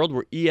envision a world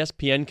where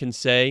ESPN can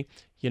say,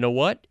 you know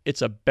what,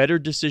 it's a better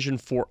decision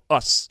for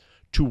us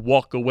to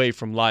walk away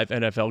from live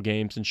NFL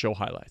games and show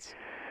highlights?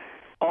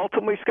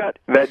 Ultimately, Scott,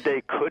 that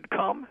day could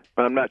come.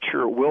 I'm not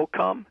sure it will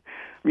come.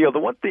 The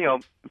one thing,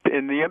 and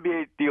the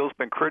NBA deal's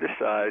been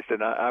criticized,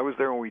 and I was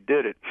there when we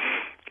did it,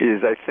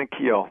 is I think,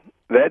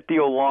 that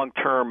deal long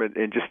term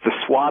and just the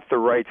swath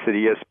of rights that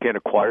ESPN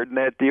acquired in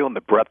that deal and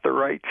the breadth of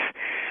rights,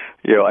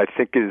 I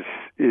think is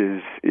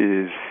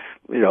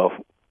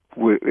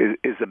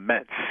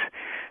immense.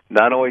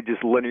 Not only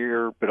just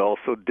linear, but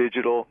also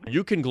digital.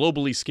 You can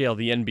globally scale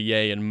the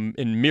NBA in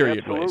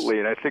myriad ways. Absolutely,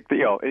 and I think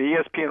that, and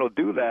ESPN will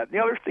do that. And the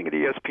other thing that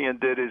ESPN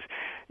did is,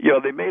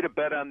 they made a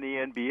bet on the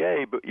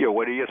NBA, but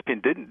what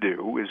ESPN didn't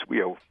do is,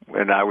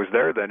 and I was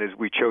there then, is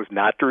we chose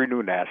not to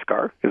renew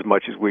NASCAR as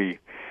much as we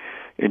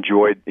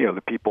enjoyed,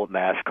 the people at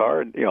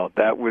NASCAR, and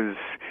that was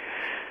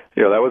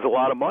that was a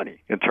lot of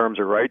money in terms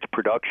of rights,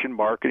 production,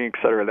 marketing, et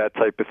cetera, that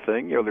type of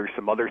thing. There's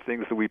some other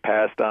things that we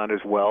passed on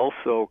as well.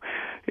 So,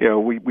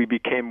 we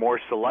became more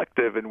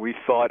selective, and we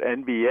thought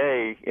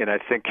NBA, and I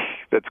think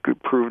that's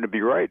proven to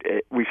be right.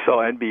 We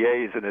saw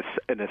NBA as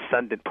an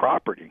ascendant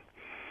property.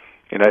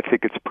 And I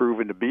think it's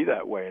proven to be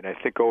that way. And I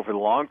think over the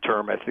long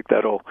term, I think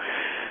that'll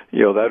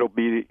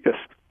be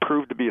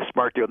prove to be a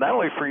smart deal, not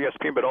only for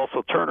ESPN but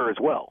also Turner as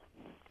well.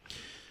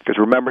 Because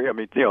remember,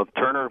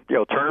 Turner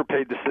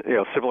paid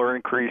the similar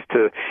increase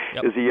to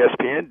as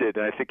ESPN did.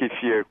 And I think if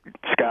you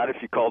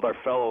called our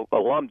fellow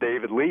alum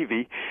David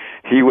Levy,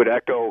 he would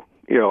echo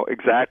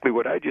exactly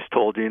what I just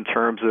told you in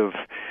terms of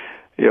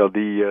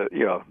the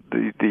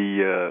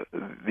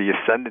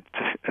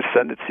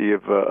ascendancy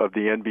of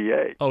the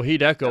NBA. Oh,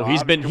 he'd echo.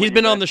 He's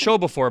been on the show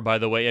before, by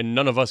the way, and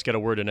none of us get a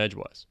word in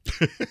edgewise.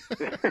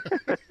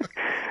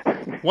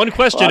 One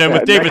question, and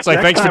with David,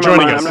 thanks for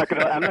joining us.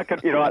 I'm not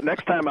gonna.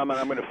 Next time I'm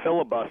going to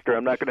filibuster.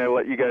 I'm not going to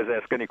let you guys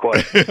ask any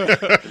questions.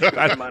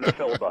 I'm on a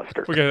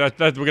filibuster. We're going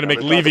to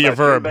make Levy a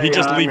verb. He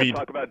just Levied.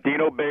 I'm going to talk about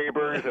Dino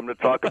Babers. I'm going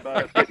to talk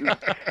about getting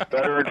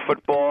better in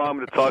football. I'm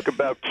going to talk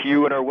about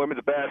Q and our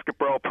women's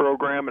basketball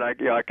program, and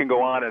I can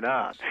go on and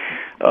on.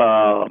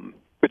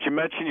 But you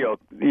mentioned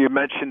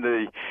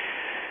the.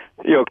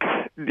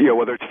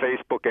 Whether it's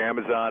Facebook,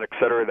 Amazon, et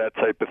cetera, that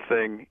type of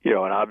thing,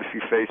 and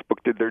obviously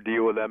Facebook did their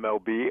deal with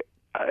MLB.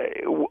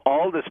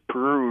 All this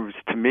proves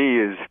to me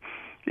is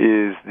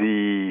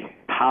the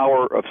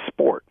power of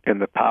sport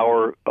and the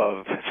power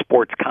of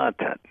sports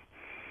content.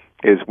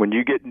 Is when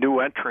you get new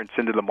entrants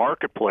into the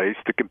marketplace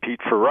to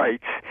compete for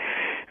rights,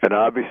 and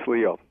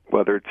obviously,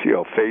 whether it's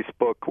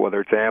Facebook,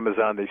 whether it's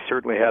Amazon, they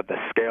certainly have the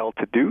scale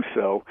to do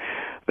so.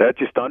 That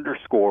just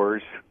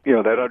underscores,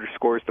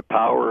 the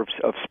power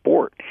of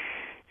sport.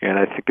 And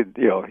I think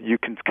you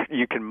can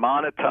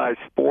monetize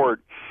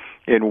sport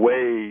in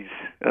ways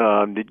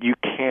that you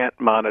can't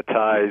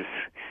monetize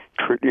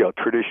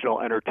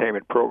traditional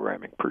entertainment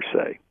programming per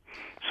se.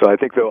 So I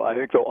think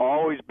there'll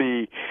always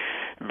be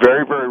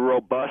very, very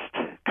robust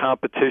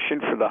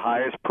competition for the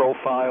highest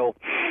profile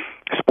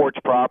sports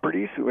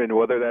properties, and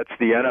whether that's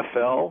the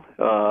NFL,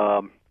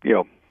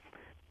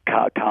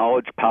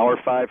 college Power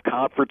 5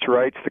 conference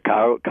rights, the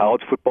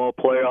college football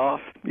playoff,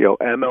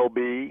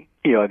 MLB,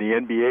 the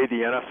NBA,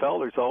 the NFL.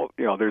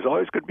 There's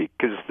always going to be,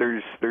 because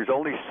there's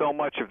only so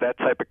much of that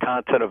type of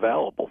content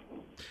available.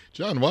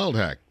 John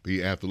Wildhack,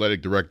 the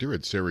athletic director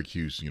at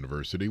Syracuse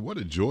University. What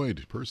a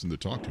joyed person to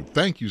talk to.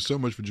 Thank you so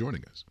much for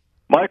joining us.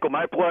 Michael,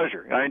 my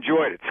pleasure. I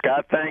enjoyed it.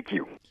 Scott, thank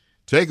you.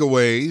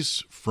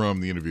 Takeaways from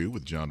the interview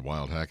with John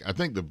Wildhack. I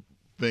think the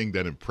thing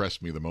that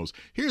impressed me the most,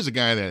 here's a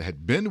guy that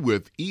had been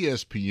with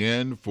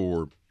ESPN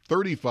for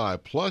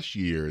 35 plus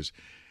years,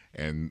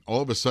 and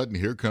all of a sudden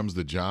here comes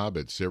the job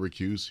at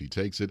Syracuse. He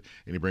takes it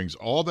and he brings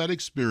all that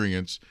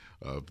experience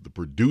of the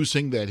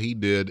producing that he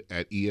did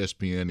at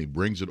ESPN. He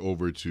brings it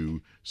over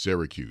to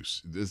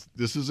Syracuse.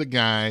 This is a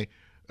guy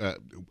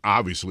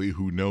obviously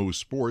who knows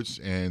sports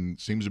and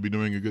seems to be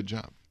doing a good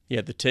job.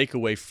 Yeah, the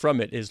takeaway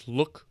from it is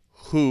look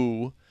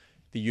who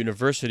the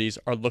universities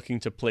are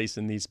looking to place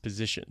in these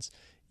positions.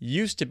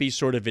 Used to be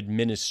sort of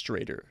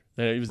administrator.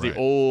 It was the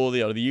old,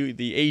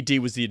 the AD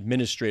was the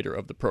administrator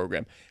of the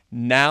program.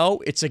 Now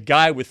it's a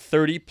guy with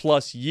 30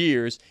 plus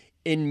years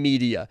in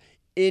media,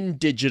 in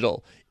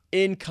digital,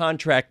 in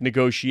contract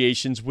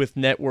negotiations with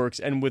networks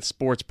and with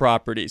sports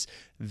properties.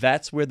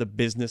 That's where the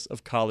business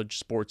of college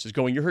sports is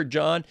going. You heard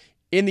John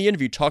in the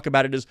interview talk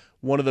about it as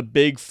one of the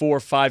big 4 or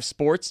 5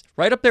 sports,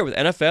 right up there with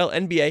NFL,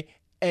 NBA,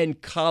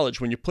 and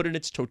college. When you put it in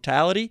its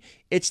totality,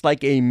 it's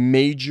like a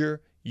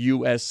major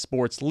U.S.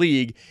 sports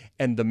league,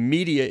 and the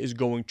media is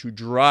going to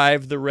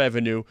drive the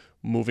revenue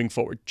moving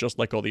forward, just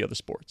like all the other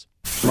sports.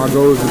 My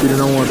goal is to be the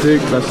number 1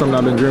 pick. That's something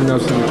I've been dreaming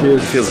of since a kid.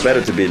 It feels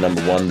better to be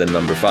number 1 than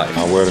number 5.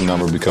 I wear the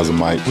number because of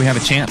Mike. We have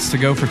a chance to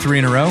go for 3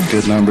 in a row.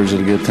 Good numbers at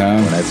a good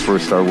time. When I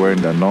first started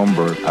wearing that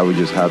number, I was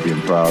just happy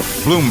and proud.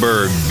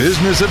 Bloomberg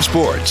Business of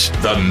Sports,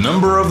 the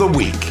number of the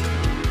week.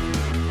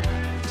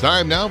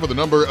 Time now for the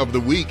number of the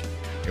week.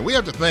 And we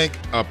have to thank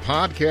a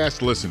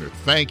podcast listener.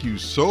 Thank you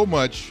so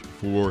much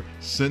for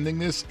sending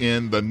this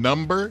in. The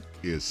number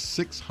is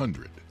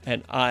 600.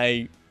 And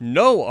I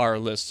know our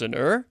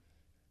listener,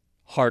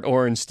 Hart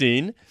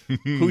Orenstein,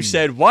 who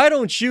said, why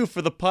don't you,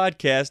 for the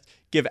podcast,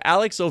 give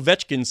Alex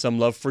Ovechkin some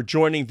love for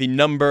joining the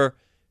number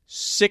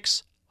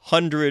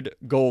 600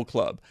 goal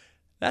club.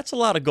 That's a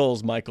lot of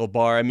goals, Michael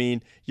Barr. I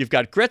mean, you've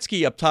got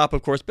Gretzky up top,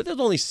 of course, but there's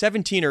only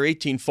 17 or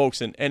 18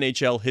 folks in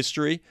NHL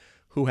history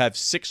who have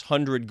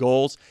 600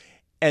 goals.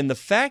 And the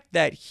fact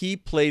that he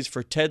plays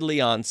for Ted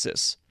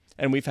Leonsis,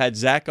 and we've had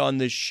Zach on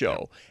this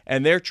show,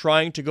 and they're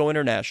trying to go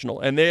international,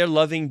 and they're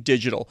loving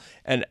digital,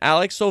 and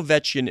Alex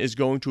Ovechkin is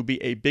going to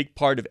be a big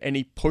part of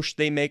any push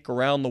they make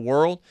around the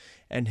world,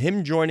 and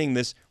him joining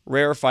this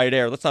rarefied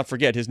air. Let's not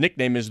forget, his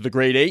nickname is the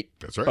Great 8.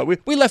 That's right.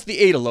 But we left the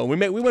 8 alone.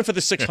 We went for the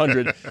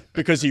 600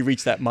 because he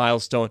reached that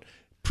milestone.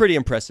 Pretty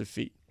impressive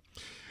feat.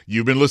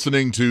 You've been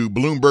listening to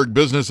Bloomberg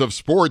Business of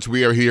Sports.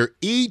 We are here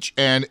each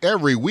and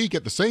every week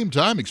at the same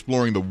time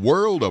exploring the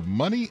world of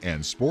money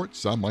and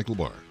sports. I'm Michael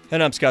Barr.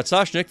 And I'm Scott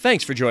Soshnick.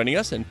 Thanks for joining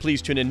us, and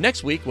please tune in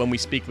next week when we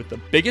speak with the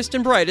biggest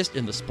and brightest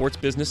in the sports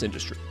business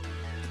industry.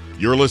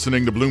 You're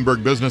listening to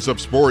Bloomberg Business of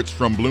Sports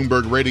from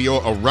Bloomberg Radio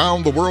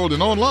around the world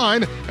and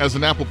online as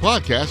an Apple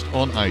podcast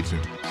on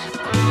iTunes.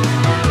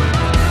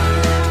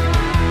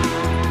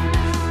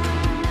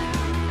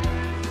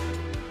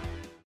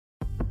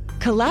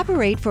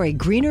 Collaborate for a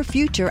greener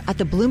future at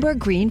the Bloomberg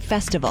Green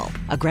Festival,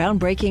 a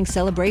groundbreaking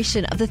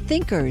celebration of the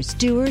thinkers,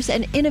 doers,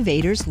 and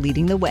innovators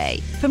leading the way.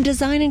 From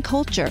design and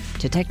culture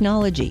to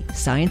technology,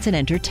 science, and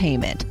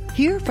entertainment.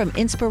 Hear from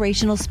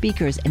inspirational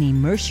speakers and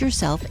immerse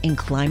yourself in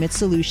climate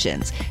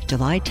solutions.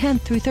 July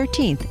 10th through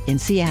 13th in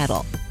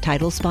Seattle.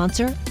 Title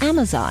sponsor,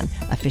 Amazon.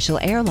 Official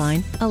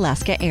airline,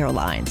 Alaska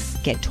Airlines.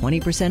 Get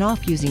 20%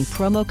 off using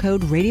promo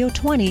code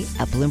RADIO20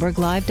 at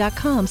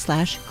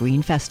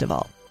BloombergLive.com/Green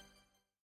Festival.